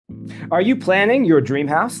Are you planning your dream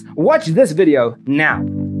house? Watch this video now.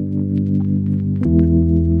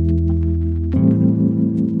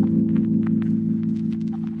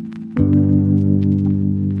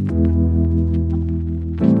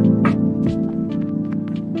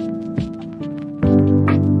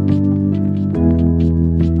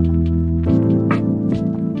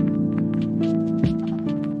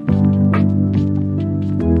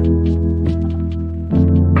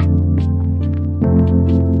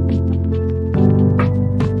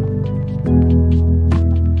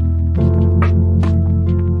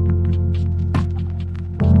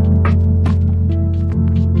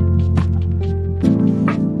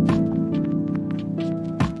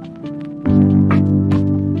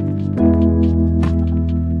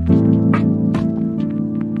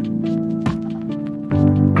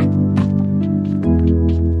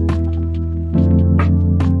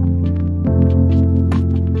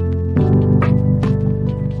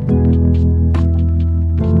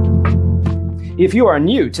 If you are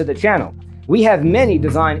new to the channel, we have many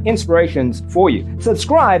design inspirations for you.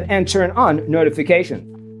 Subscribe and turn on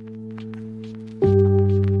notifications.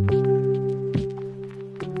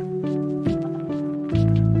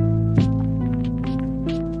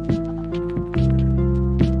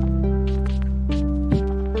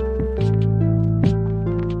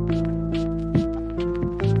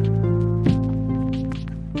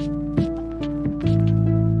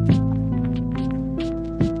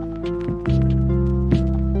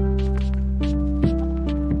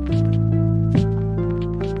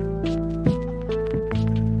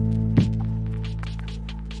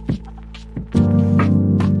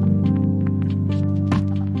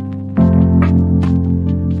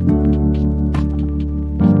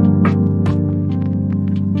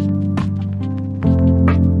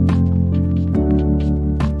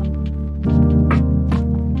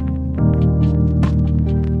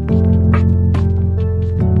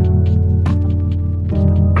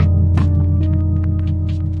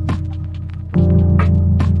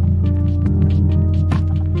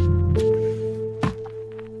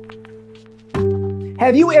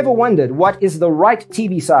 Have you ever wondered what is the right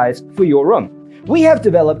TV size for your room? We have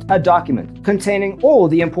developed a document containing all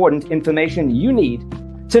the important information you need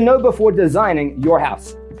to know before designing your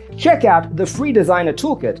house. Check out the free designer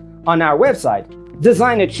toolkit on our website,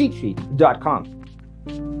 designercheatsheet.com.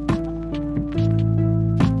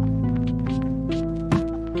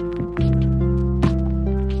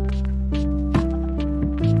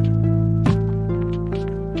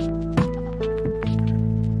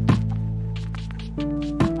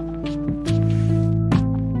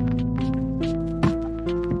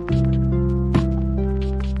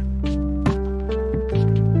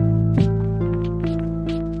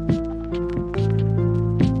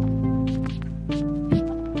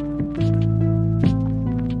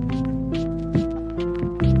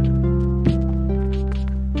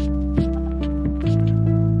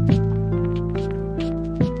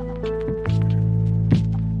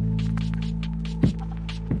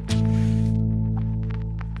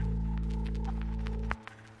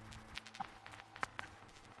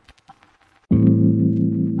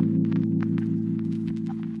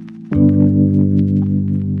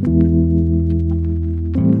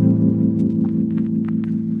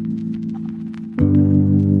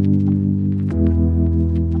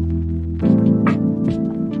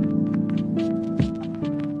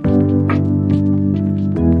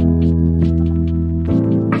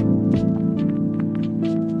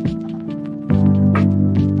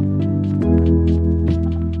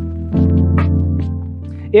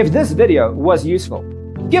 If this video was useful,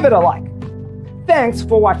 give it a like. Thanks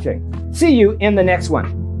for watching. See you in the next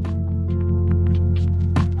one.